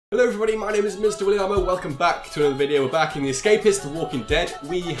Hello everybody, my name is MrWilliamo, welcome back to another video. We're back in the Escapists, The Walking Dead.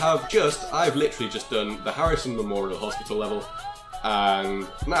 I've literally just done the Harrison Memorial Hospital level, and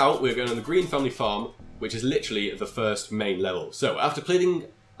now we're going on the Green Family Farm, which is literally the first main level. So, after pleading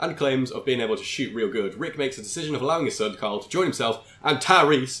and claims of being able to shoot real good, Rick makes a decision of allowing his son, Carl, to join himself and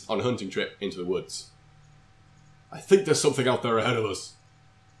Tyrese on a hunting trip into the woods. I think there's something out there ahead of us.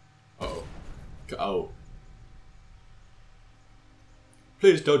 Uh-oh. Oh.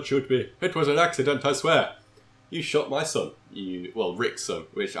 Please don't shoot me. It was an accident, I swear. You shot my son. Well, Rick's son,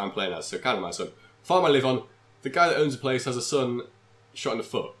 which I'm playing as, so kind of my son. Farm I live on, the guy that owns the place has a son shot in the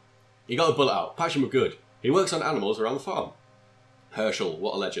foot. He got the bullet out. Patch him up good. He works on animals around the farm. Herschel,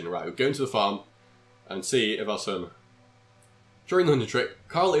 what a legend. Right, we're going to the farm and see if our son... During the hunting trip,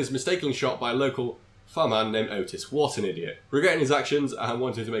 Carl is mistakenly shot by a local farmhand named Otis. What an idiot. Regretting his actions and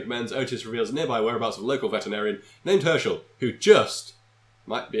wanting to make amends, Otis reveals nearby whereabouts of a local veterinarian named Herschel, who just...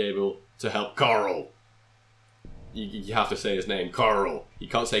 might be able to help Carl. You have to say his name, Carl. You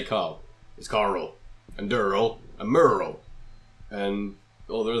can't say Carl. It's Carl. And Durrell. And Merle. And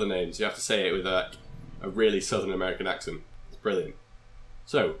all the other names. You have to say it with a really Southern American accent. It's brilliant.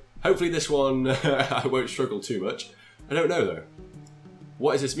 So, hopefully this one I won't struggle too much. I don't know though.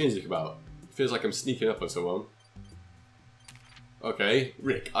 What is this music about? It feels like I'm sneaking up on someone. Okay,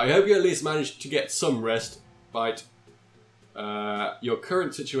 Rick. I hope you at least managed to get some rest. Bite. Your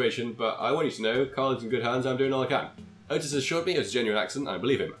current situation, but I want you to know Carl is in good hands. I'm doing all I can. Otis has assured me it's a genuine accent, and I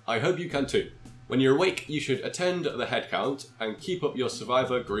believe him. I hope you can too. When you're awake, you should attend the head count and keep up your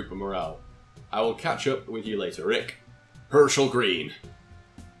survivor group morale. I will catch up with you later, Rick. Herschel Green.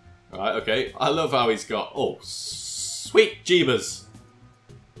 Alright, okay. I love how he's got... Oh, sweet jeebus.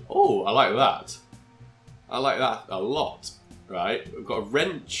 Oh, I like that. I like that a lot. Right, we've got a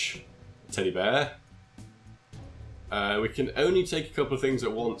wrench, a teddy bear. We can only take a couple of things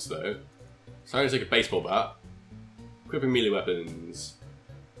at once though. So I'm going to take a baseball bat. Equipping melee weapons.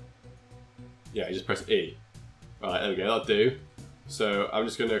 Yeah, you just press E. Right, there we go, that'll do. So I'm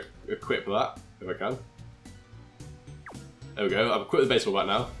just going to equip that, if I can. There we go, I've equipped the baseball bat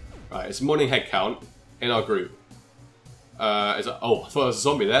now. Right, it's morning head count in our group. Oh, I thought there was a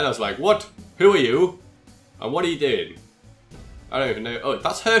zombie there, and I was like, what? Who are you? And what are you doing? I don't even know. Oh,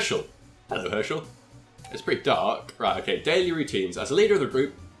 that's Herschel. Hello, Herschel. It's pretty dark. Right, okay, daily routines. As a leader of the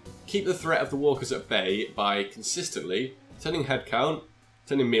group, keep the threat of the walkers at bay by consistently attending head count,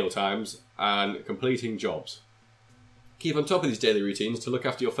 attending meal times, and completing jobs. Keep on top of these daily routines to look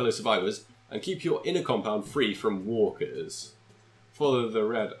after your fellow survivors, and keep your inner compound free from walkers. Follow the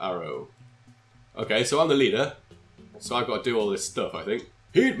red arrow. Okay, so I'm the leader, so I've got to do all this stuff, I think.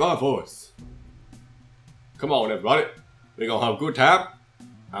 Heed my voice! Come on, everybody. We're gonna have a good time,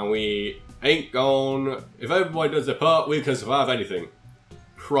 and we... ain't gone. If everybody does their part, we can survive anything.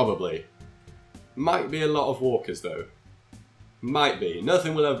 Probably. Might be a lot of walkers though. Might be.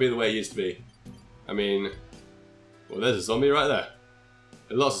 Nothing will ever be the way it used to be. I mean, well, there's a zombie right there.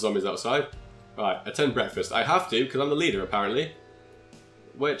 There's lots of zombies outside. Right, attend breakfast. I have to because I'm the leader apparently.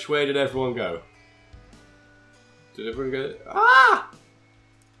 Which way did everyone go? Did everyone go? Ah!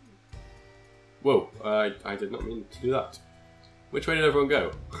 Whoa, I did not mean to do that. Which way did everyone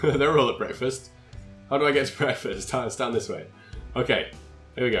go? They're all at breakfast. How do I get to breakfast? Stand this way. Okay,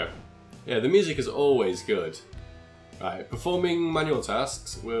 here we go. Yeah, the music is always good. Right, performing manual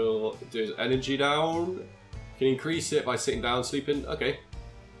tasks will do his energy down. Can increase it by sitting down, sleeping. Okay.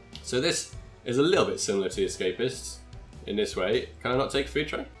 So this is a little bit similar to the Escapists in this way. Can I not take a food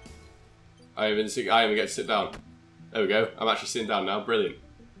tray? I even get to sit down. There we go. I'm actually sitting down now. Brilliant.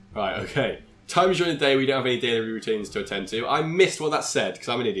 Right, okay. Times during the day we don't have any daily routines to attend to. I missed what that said because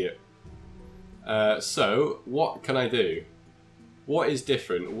I'm an idiot. So, what can I do? What is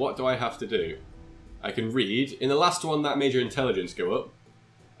different? What do I have to do? I can read. In the last one that made your intelligence go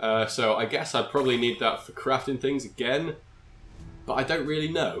up. So I guess I probably need that for crafting things again. But I don't really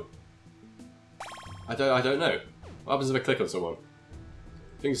know. I don't know. What happens if I click on someone?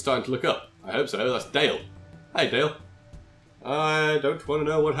 Things are starting to look up. I hope so. That's Dale. Hey Dale. I don't want to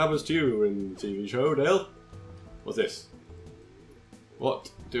know what happens to you in the TV show, Dale. What's this? What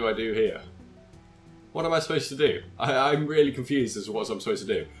do I do here? What am I supposed to do? I'm really confused as to what I'm supposed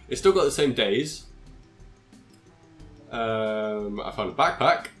to do. It's still got the same days. I found a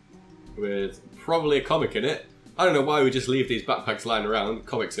backpack with probably a comic in it. I don't know why we just leave these backpacks lying around,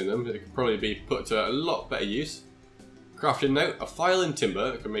 comics in them. It could probably be put to a lot better use. Crafting note, a file in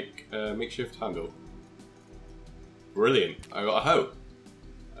timber that can make a makeshift handle. Brilliant. I got a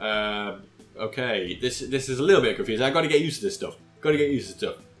hoe. Okay, this is a little bit confusing. I've got to get used to this stuff.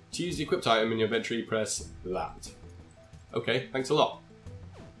 To use the equipped item in your inventory, press that. Okay, thanks a lot.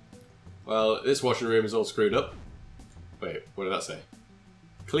 Well, this washing room is all screwed up. Wait, what did that say?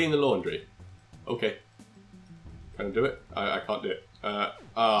 Clean the laundry. Okay. Can I do it? I can't do it.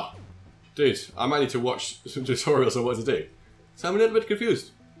 Dude, I might need to watch some tutorials on what to do. So I'm a little bit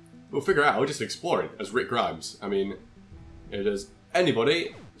confused. We'll figure it out. We're just exploring as Rick Grimes. I mean, if there's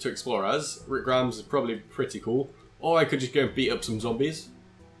anybody to explore as, Rick Grimes is probably pretty cool. Or I could just go and beat up some zombies.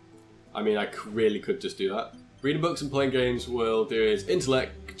 I mean, I really could just do that. Reading books and playing games will do his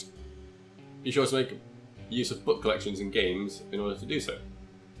intellect. Be sure to make use of book collections and games in order to do so.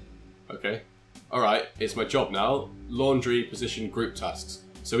 Okay. Alright, it's my job now. Laundry position group tasks.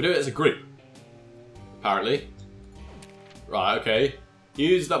 So we do it as a group. Apparently. Right, okay.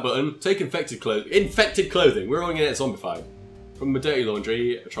 Use that button. Take infected clothing. Infected clothing! We're only going to get zombified. From the dirty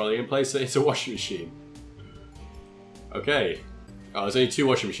laundry trolley and place it into a washing machine. Okay. Oh, there's only 2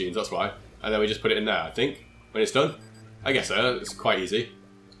 washing machines, that's why. And then we just put it in there, I think. When it's done. I guess so. It's quite easy.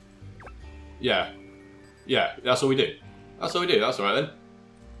 Yeah. Yeah, that's all we do. That's all we do. That's alright then.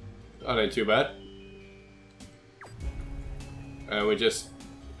 That ain't too bad. And we just...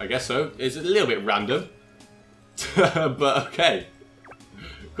 I guess so. It's a little bit random. But okay.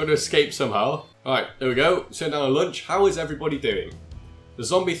 Got to escape somehow. Alright, there we go. Sitting down on lunch. How is everybody doing? The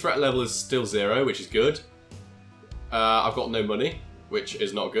zombie threat level is still 0, which is good. I've got no money, which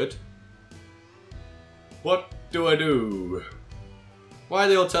is not good. What do I do? Why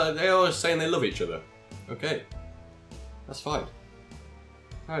are they all saying they love each other? Okay. That's fine.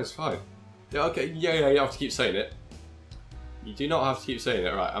 That's fine. Yeah, okay, yeah, you have to keep saying it. You do not have to keep saying it.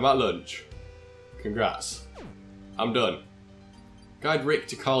 Right, I'm at lunch. Congrats. I'm done. Guide Rick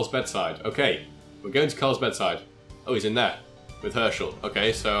to Carl's bedside. Okay, we're going to Carl's bedside. Oh, he's in there. With Herschel.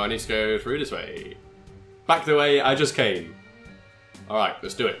 Okay, so I need to go through this way. Back the way I just came. Alright,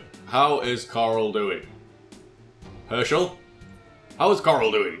 let's do it. How is Carl doing? Herschel? How is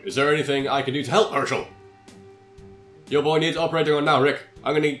Carl doing? Is there anything I can do to help Herschel? Your boy needs operating on now, Rick.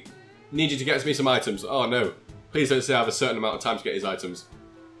 I'm gonna need you to get me some items. Oh no. Please don't say I have a certain amount of time to get his items.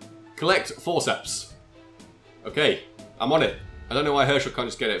 Collect forceps. Okay, I'm on it. I don't know why Herschel can't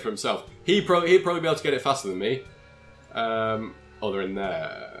just get it for himself. He'd probably be able to get it faster than me. Oh, they're in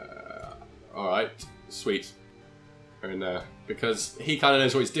there. Alright, sweet. They're in there. Because he kind of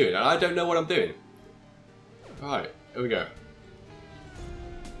knows what he's doing, and I don't know what I'm doing. Alright, here we go.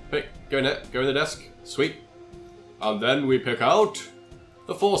 Go in there, go in the desk. Sweet. And then we pick out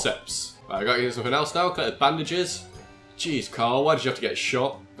the forceps. Right, I gotta get something else now. Collect the bandages. Jeez, Carl, why did you have to get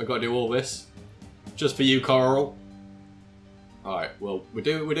shot? I gotta do all this. Just for you, Carl. Alright, well, we're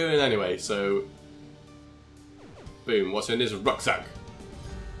doing it anyway, so... Boom, what's in this rucksack?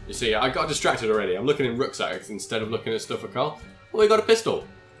 You see, I got distracted already. I'm looking in rucksacks instead of looking at stuff for Carl. Well, we got a pistol.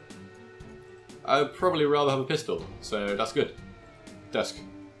 I'd probably rather have a pistol, so that's good. Desk.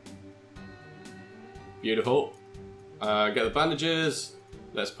 Beautiful. Get the bandages.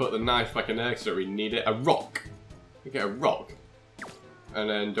 Let's put the knife back in there because I don't really need it. A rock. We get a rock. And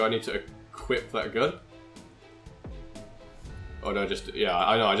then, do I need to equip that gun? Oh no, just, yeah,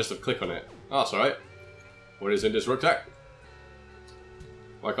 I know, I just have to click on it. Oh, that's alright. What is in this rucksack?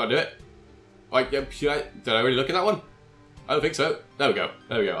 Why can't I do it? Like, did I really look at that one? I don't think so. There we go.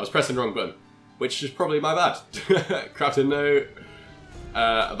 There we go. I was pressing the wrong button. Which is probably my bad. Crafting note.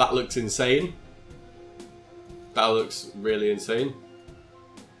 That looks insane. That looks really insane.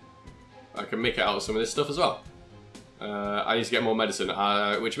 I can make it out of some of this stuff as well. I need to get more medicine,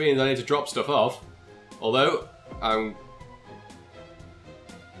 which means I need to drop stuff off. Although,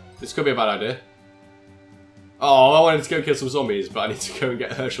 this could be a bad idea. Oh, I wanted to go kill some zombies, but I need to go and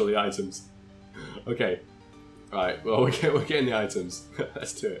get Herschel the items. Okay. Right, well, we're getting the items.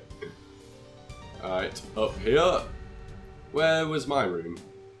 Let's do it. Alright, up here. Where was my room?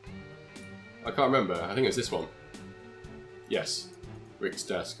 I can't remember. I think it's this one. Yes. Rick's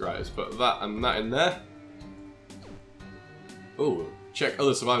desk. Right, let's put that and that in there. Oh, check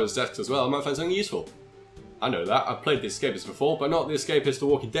other survivors' desks as well. I might find something useful. I know that. I've played the Escapists before, but not the Escapists The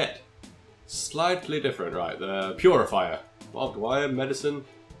Walking Dead. Slightly different, right. The Purifier. Barbed wire, medicine.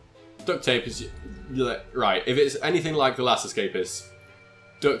 Duct tape is... Right, if it's anything like the last Escapists,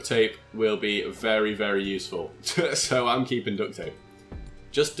 duct tape will be very, very useful. So I'm keeping duct tape.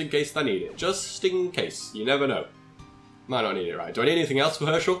 Just in case I need it. Just in case. You never know. Might not need it, right. Do I need anything else for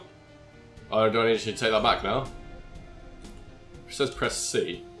Herschel? Or do I need to take that back now? It says press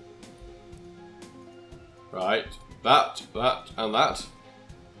C. Right. That, and that.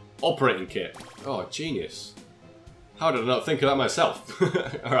 Operating kit. Oh, genius. How did I not think of that myself?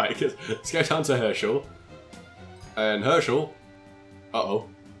 Alright, let's go down to Herschel. And Herschel... Uh-oh.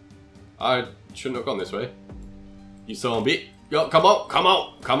 I shouldn't have gone this way. You zombie. Yo, come on, come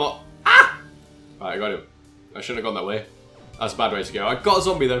on, come on. Ah! Right, I got him. I shouldn't have gone that way. That's a bad way to go. I got a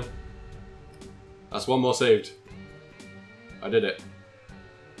zombie though. That's one more saved. I did it.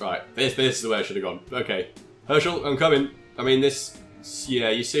 Right, this is the way I should have gone. Okay. Herschel, I'm coming. I mean, this... Yeah,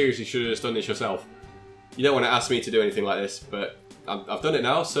 you seriously should have just done this yourself. You don't want to ask me to do anything like this, but I've done it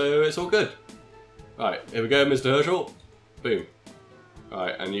now, so it's all good. Right, here we go, Mr. Herschel. Boom.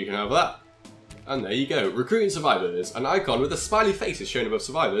 Right, and you can have that. And there you go. Recruiting survivors. An icon with a smiley face is shown above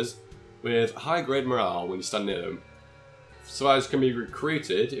survivors with high-grade morale when you stand near them. Survivors can be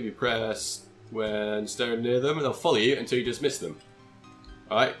recruited if you press when staring near them, and they'll follow you until you dismiss them.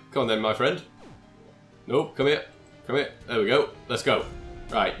 Alright, come on then, my friend. Nope, come here. Come here. There we go. Let's go.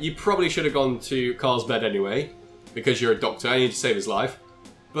 Right, you probably should have gone to Carl's bed anyway, because you're a doctor, I need to save his life.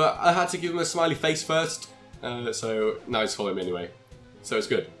 But I had to give him a smiley face first, so now he's following me anyway. So it's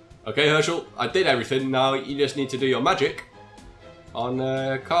good. Okay, Herschel, I did everything, now you just need to do your magic on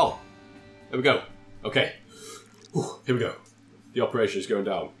Carl. There we go. Okay. Whew, here we go. The operation is going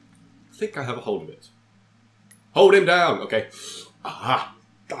down. I think I have a hold of it. Hold him down! Okay. Aha!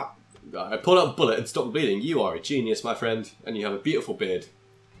 I pulled out the bullet and stopped the bleeding. You are a genius, my friend, and you have a beautiful beard.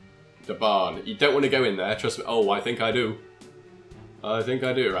 The barn. You don't want to go in there, trust me. Oh, I think I do. I think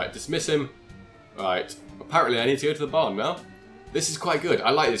I do. Right, dismiss him. Right. Apparently I need to go to the barn now. This is quite good.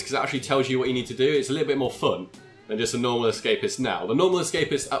 I like this because it actually tells you what you need to do. It's a little bit more fun than just a normal escapist now. The normal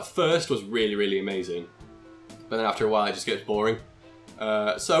escapist at first was really, really amazing. But then after a while it just gets boring.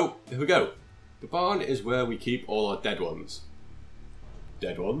 So, here we go. The barn is where we keep all our dead ones.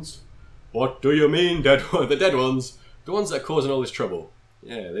 Dead ones? What do you mean, dead ones? The dead ones? The ones that are causing all this trouble.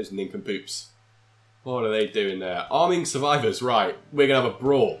 Yeah, those nincompoops. What are they doing there? Arming survivors. Right, we're going to have a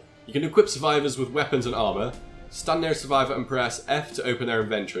brawl. You can equip survivors with weapons and armour. Stand near a survivor and press F to open their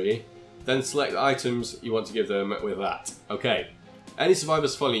inventory. Then select the items you want to give them with that. Okay. Any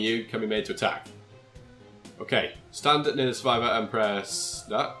survivors following you can be made to attack. Okay. Stand near the survivor and press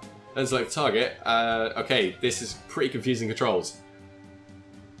that. Then select target. Okay, this is pretty confusing controls.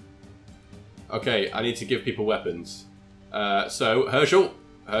 Okay, I need to give people weapons. So, Herschel,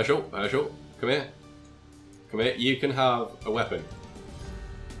 come here. Come here, you can have a weapon.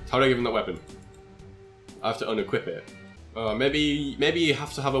 How do I give him that weapon? I have to unequip it. Maybe you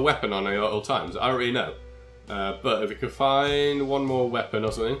have to have a weapon on at all times. I don't really know. But if we could find one more weapon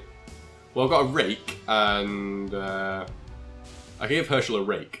or something. Well, I've got a rake, and I can give Herschel a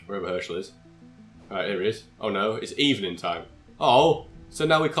rake, wherever Herschel is. Alright, here he is. Oh no, it's evening time. Oh, so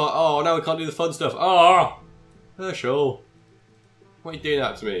now we can't. Oh, now we can't do the fun stuff. Oh, Herschel, why are you doing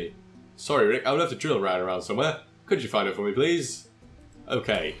that to me? Sorry, Rick. I would have to drill around somewhere. Could you find it for me, please?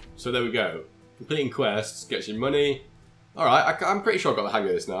 Okay, so there we go. Completing quests gets you money. Alright, I'm pretty sure I've got the hang of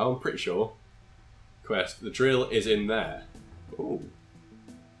this now. I'm pretty sure. Quest. The drill is in there. Ooh.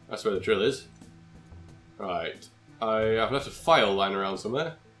 That's where the drill is. Right. I've left a file lying around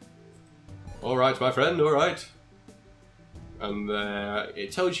somewhere. Alright, my friend, alright. And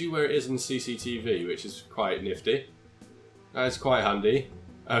it tells you where it is in CCTV, which is quite nifty. That's quite handy.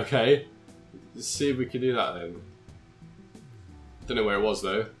 Okay. Let's see if we can do that then. Don't know where it was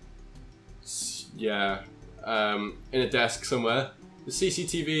though. Yeah. In a desk somewhere. The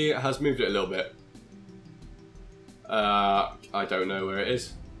CCTV has moved it a little bit. I don't know where it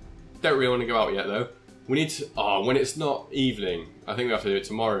is. Don't really want to go out yet though. We need to... Oh, when it's not evening. I think we have to do it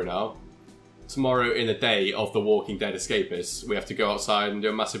tomorrow now. Tomorrow in the day of the Walking Dead Escapists, we have to go outside and do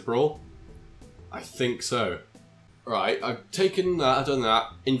a massive brawl. I think so. Right, I've taken that, I've done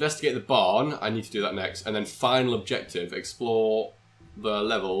that. Investigate the barn, I need to do that next. And then final objective, explore the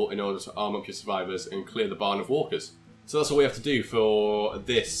level in order to arm up your survivors and clear the barn of walkers. So that's all we have to do for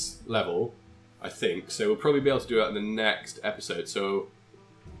this level, I think. So we'll probably be able to do that in the next episode. So,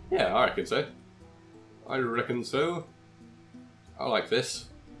 yeah, I reckon so. I reckon so. I like this.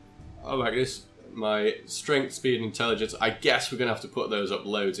 I like this. My strength, speed, and intelligence. I guess we're going to have to put those up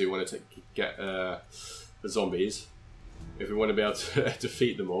low to want to get the zombies. If we want to be able to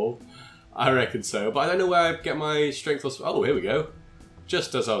defeat them all. I reckon so. But I don't know where I get my strength. Oh, here we go.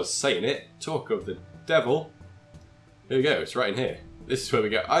 Just as I was saying it. Talk of the devil. Here we go. It's right in here. This is where we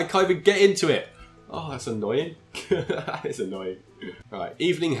go. I can't even get into it. Oh, that's annoying. That is annoying. Right.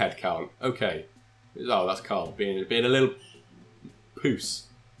 Evening head count. Okay. Oh, that's Carl. Being a little poos.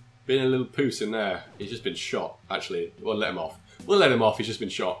 Being a little poos in there. He's just been shot, actually. We'll let him off. We'll let him off. He's just been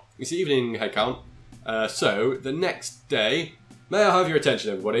shot. It's the evening head count. So, the next day... May I have your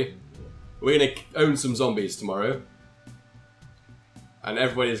attention, everybody? We're going to own some zombies tomorrow. And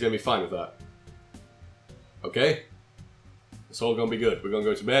everybody's going to be fine with that. Okay? It's all going to be good. We're going to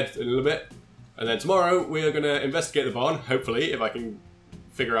go to bed in a little bit. And then tomorrow, we are going to investigate the barn, hopefully, if I can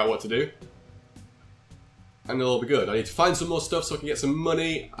figure out what to do. and it'll all be good. I need to find some more stuff so I can get some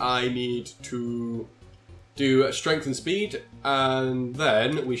money. I need to do strength and speed, and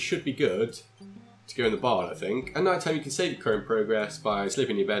then we should be good to go in the barn, I think. At night time you can save your current progress by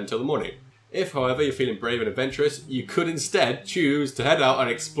sleeping in your bed until the morning. If, however, you're feeling brave and adventurous, you could instead choose to head out and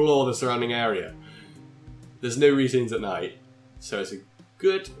explore the surrounding area. There's no routines at night, so it's a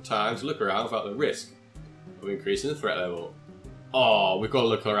good time to look around without the risk of increasing the threat level. Oh, we've got to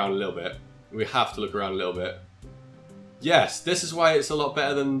look around a little bit. We have to look around a little bit. Yes, this is why it's a lot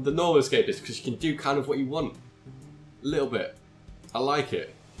better than the normal Escapists, because you can do kind of what you want. A little bit. I like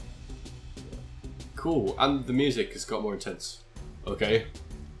it. Cool, and the music has got more intense. Okay.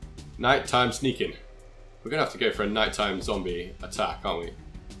 Nighttime sneaking. We're going to have to go for a nighttime zombie attack, aren't we?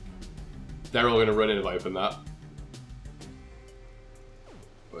 They're all going to run in if I open that.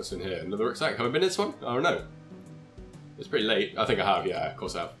 What's in here? Another rucksack? Have I been in this one? I don't know. It's pretty late. I think I have, yeah, of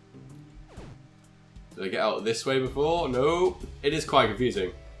course I have. Did I get out this way before? No. It is quite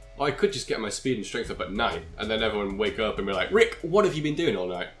confusing. Well, I could just get my speed and strength up at night, and then everyone wake up and be like, Rick, what have you been doing all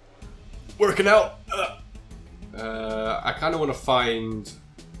night? Working out! I kind of want to find...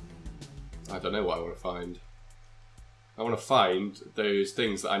 I don't know what I want to find. I want to find those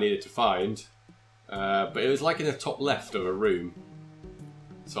things that I needed to find, but it was like in the top left of a room.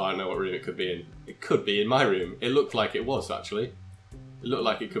 So I don't know what room it could be in. It could be in my room. It looked like it was, actually. It looked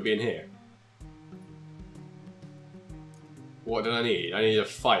like it could be in here. What did I need? I need a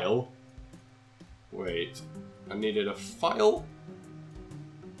file. Wait. I needed a file?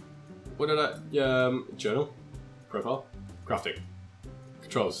 What did I... journal? Profile? Crafting.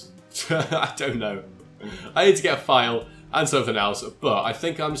 Controls. I don't know. I need to get a file and something else, but I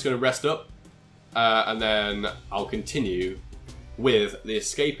think I'm just going to rest up and then I'll continue with the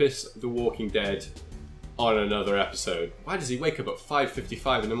Escapists, The Walking Dead on another episode. Why does he wake up at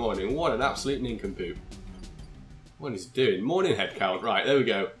 5:55 in the morning? What an absolute nincompoop. What is he doing? Morning head count. Right, there we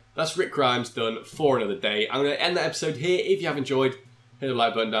go. That's Rick Grimes done for another day. I'm going to end that episode here. If you have enjoyed, hit the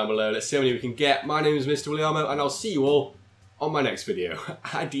like button down below. Let's see how many we can get. My name is MrWilliamo, and I'll see you all on my next video.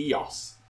 Adios.